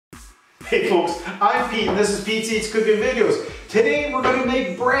Hey folks, I'm Pete and this is Pete's Eats Cooking Videos. Today we're going to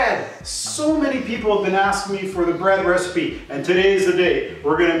make bread. So many people have been asking me for the bread recipe, and today is the day.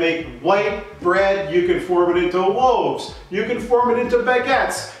 We're going to make white bread. You can form it into loaves. You can form it into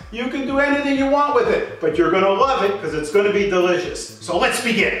baguettes. You can do anything you want with it, but you're going to love it because it's going to be delicious. So let's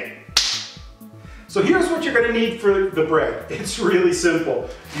begin. So here's what you're going to need for the bread. It's really simple.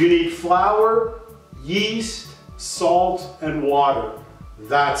 You need flour, yeast, salt, and water.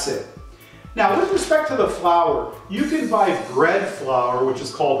 That's it. Now, with respect to the flour, you can buy bread flour, which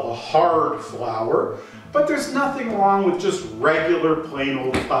is called a hard flour, but there's nothing wrong with just regular plain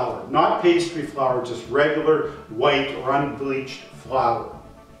old flour. Not pastry flour, just regular white or unbleached flour.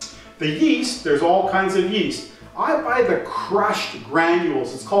 The yeast, there's all kinds of yeast. I buy the crushed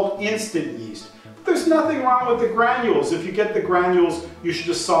granules. It's called instant yeast. But there's nothing wrong with the granules. If you get the granules, you should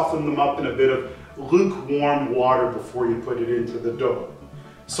just soften them up in a bit of lukewarm water before you put it into the dough.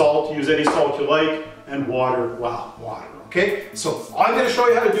 Salt, use any salt you like, and water, well, water, okay? So I'm going to show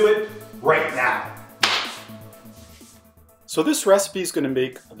you how to do it right now. So this recipe is going to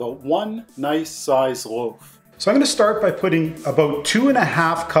make about one nice size loaf. So I'm going to start by putting about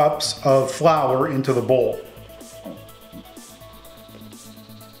 2.5 cups of flour into the bowl.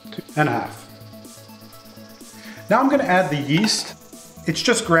 2.5. Now I'm going to add the yeast. It's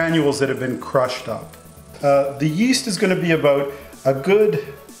just granules that have been crushed up. The yeast is going to be about a good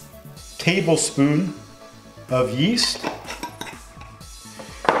tablespoon of yeast.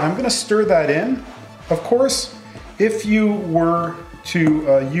 I'm going to stir that in. Of course, if you were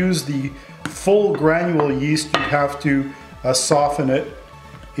to use the full granule yeast, you'd have to soften it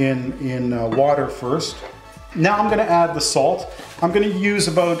in water first. Now I'm going to add the salt. I'm going to use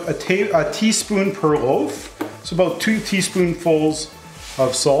about a teaspoon per loaf. So about 2 teaspoonfuls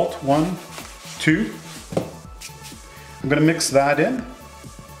of salt. 1, 2. I'm going to mix that in.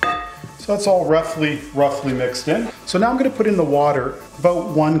 So that's all roughly mixed in. So now I'm going to put in the water, about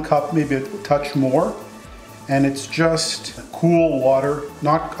 1 cup, maybe a touch more. And it's just cool water,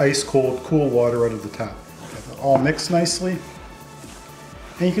 not ice cold, cool water out of the tap. All mixed nicely.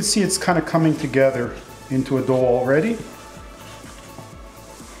 And you can see it's kind of coming together into a dough already.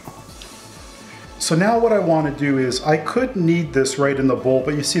 So now what I want to do is, I could knead this right in the bowl,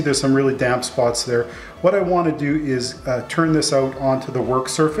 but you see there's some really damp spots there. What I want to do is turn this out onto the work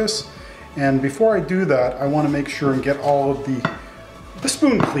surface. And before I do that, I want to make sure and get all of the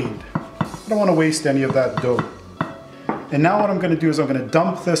spoon cleaned. I don't want to waste any of that dough. And now what I'm going to do is I'm going to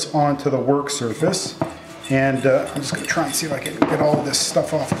dump this onto the work surface. And I'm just going to try and see if I can get all of this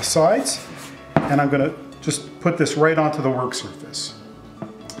stuff off the sides. And I'm going to just put this right onto the work surface.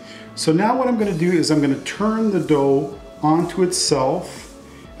 So now what I'm going to do is I'm going to turn the dough onto itself.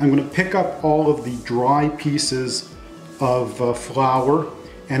 I'm going to pick up all of the dry pieces of flour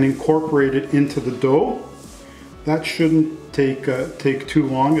and incorporate it into the dough. That shouldn't take too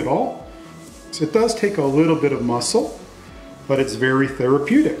long at all. So it does take a little bit of muscle, but it's very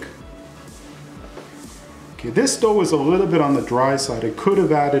therapeutic. Okay, this dough is a little bit on the dry side. I could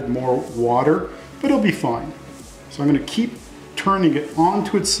have added more water, but it'll be fine. So I'm going to keep turning it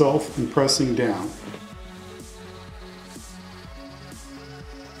onto itself and pressing down.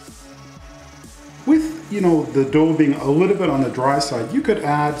 With, the dough being a little bit on the dry side, you could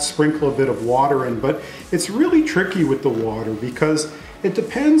sprinkle a bit of water in, but it's really tricky with the water because it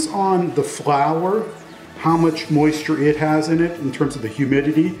depends on the flour, how much moisture it has in it in terms of the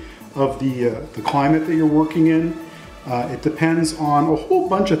humidity of the climate that you're working in. It depends on a whole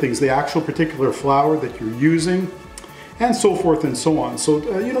bunch of things, the actual particular flour that you're using, and so forth and so on. So,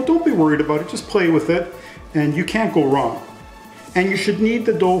 don't be worried about it, just play with it, and you can't go wrong. And you should knead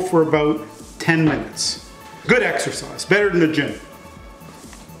the dough for about 10 minutes. Good exercise, better than the gym.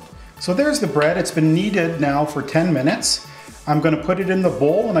 So there's the bread. It's been kneaded now for 10 minutes. I'm going to put it in the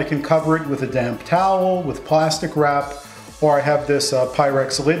bowl, and I can cover it with a damp towel, with plastic wrap, or I have this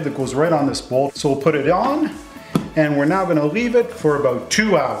Pyrex lid that goes right on this bowl. So we'll put it on, and we're now going to leave it for about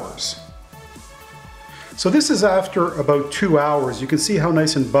 2 hours. So this is after about 2 hours. You can see how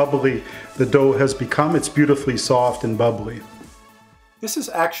nice and bubbly the dough has become. It's beautifully soft and bubbly. This is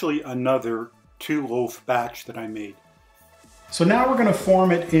actually another 2-loaf batch that I made. So now we're going to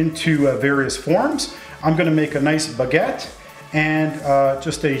form it into various forms. I'm going to make a nice baguette and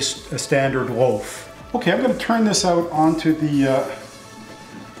just a standard loaf. Okay, I'm going to turn this out onto the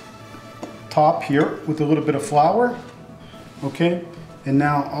top here with a little bit of flour. Okay, and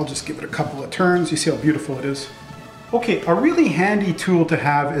now I'll just give it a couple of turns. You see how beautiful it is? Okay, a really handy tool to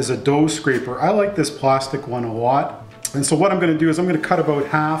have is a dough scraper. I like this plastic one a lot. And so what I'm going to do is I'm going to cut about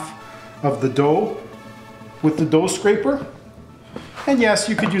half of the dough with the dough scraper. And yes,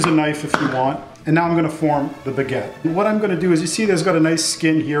 you could use a knife if you want. And now I'm going to form the baguette. And what I'm going to do is, you see there's got a nice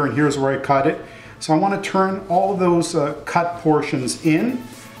skin here, and here's where I cut it. So I want to turn all of those cut portions in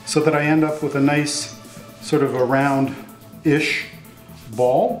so that I end up with a nice sort of a round-ish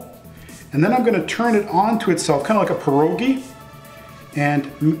ball. And then I'm going to turn it onto itself, kind of like a pierogi,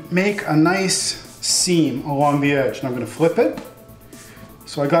 and make a nice seam along the edge. And I'm going to flip it.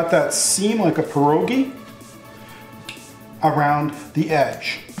 So I got that seam like a pierogi around the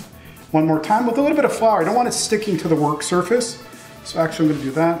edge. One more time with a little bit of flour. I don't want it sticking to the work surface. So actually I'm going to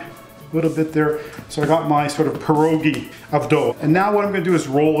do that a little bit there. So I got my sort of pierogi of dough. And now what I'm going to do is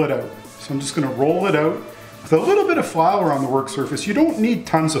roll it out. So I'm just going to roll it out with a little bit of flour on the work surface. You don't need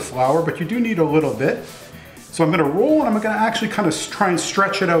tons of flour, but you do need a little bit. So I'm going to roll, and I'm going to actually kind of try and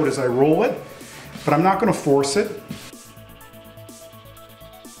stretch it out as I roll it, but I'm not going to force it.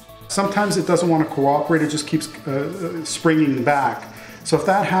 Sometimes it doesn't want to cooperate, it just keeps springing back. So if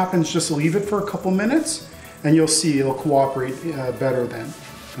that happens, just leave it for a couple minutes and you'll see it'll cooperate better then.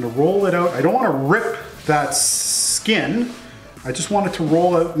 I'm going to roll it out. I don't want to rip that skin, I just want it to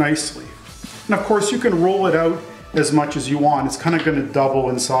roll out nicely. And of course you can roll it out as much as you want. It's kind of going to double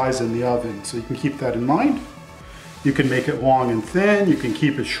in size in the oven, so you can keep that in mind. You can make it long and thin, you can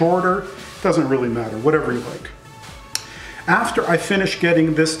keep it shorter, it doesn't really matter, whatever you like. After I finish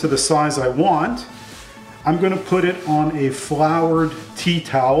getting this to the size I want, I'm going to put it on a floured tea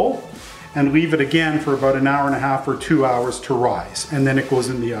towel and leave it again for about an hour and a half or 2 hours to rise, and then it goes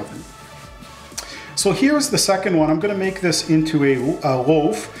in the oven. So here's the second one. I'm going to make this into a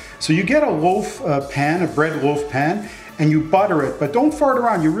loaf. So you get a loaf pan, a bread loaf pan, and you butter it, but don't fart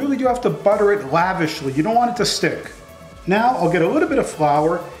around. You really do have to butter it lavishly. You don't want it to stick. Now I'll get a little bit of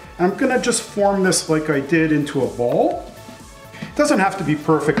flour, and I'm going to just form this like I did into a ball. It doesn't have to be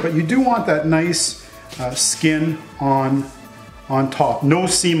perfect, but you do want that nice skin on top, no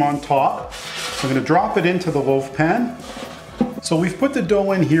seam on top. So I'm going to drop it into the loaf pan. So we've put the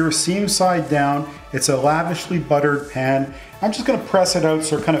dough in here, seam side down. It's a lavishly buttered pan. I'm just going to press it out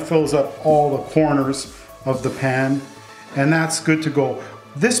so it kind of fills up all the corners of the pan, and that's good to go.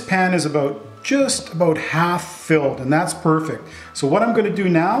 This pan is just about half filled, and that's perfect. So what I'm going to do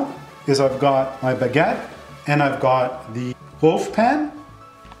now is I've got my baguette and I've got the loaf pan.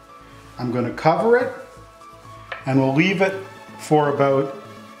 I'm going to cover it, and we'll leave it for about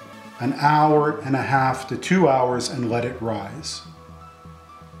an hour and a half to 2 hours and let it rise.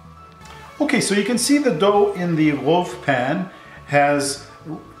 Okay, so you can see the dough in the loaf pan has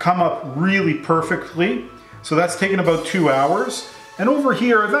come up really perfectly. So that's taken about 2 hours. And over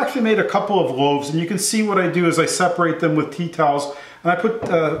here, I've actually made a couple of loaves, and you can see what I do is I separate them with tea towels, and I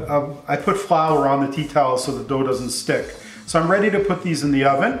put flour on the tea towels so the dough doesn't stick. So I'm ready to put these in the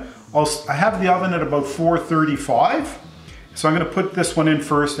oven. I have the oven at about 435. So I'm going to put this one in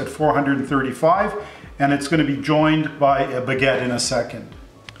first at 435, and it's going to be joined by a baguette in a second.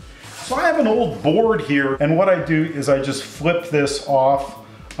 So I have an old board here, and what I do is I just flip this off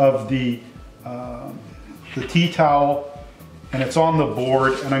of the tea towel, and it's on the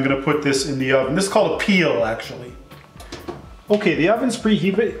board, and I'm going to put this in the oven. This is called a peel, actually. Okay, the oven's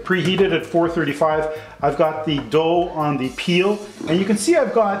preheated at 435. I've got the dough on the peel, and you can see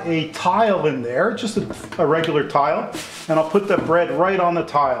I've got a tile in there, just a regular tile, and I'll put the bread right on the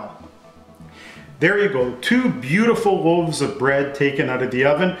tile. There you go, 2 beautiful loaves of bread taken out of the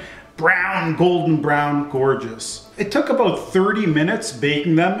oven. Brown, golden brown, gorgeous. It took about 30 minutes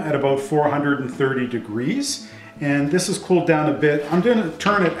baking them at about 430 degrees, and this has cooled down a bit. I'm going to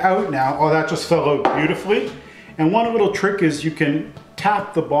turn it out now. Oh, that just fell out beautifully. And one little trick is you can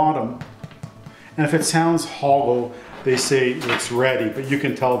tap the bottom, and if it sounds hollow, they say it's ready, but you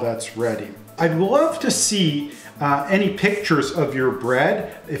can tell that's ready. I'd love to see any pictures of your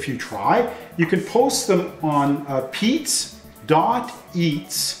bread if you try. You can post them on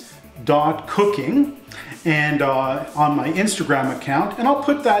pete's.eats.cooking and on my Instagram account, and I'll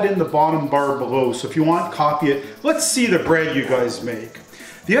put that in the bottom bar below, so if you want, copy it. Let's see the bread you guys make.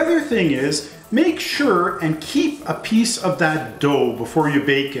 The other thing is, make sure and keep a piece of that dough before you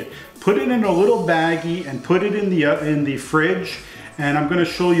bake it. Put it in a little baggie and put it in the fridge, and I'm going to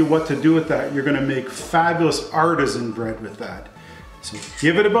show you what to do with that. You're going to make fabulous artisan bread with that. So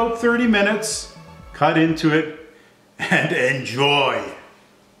give it about 30 minutes, cut into it, and enjoy.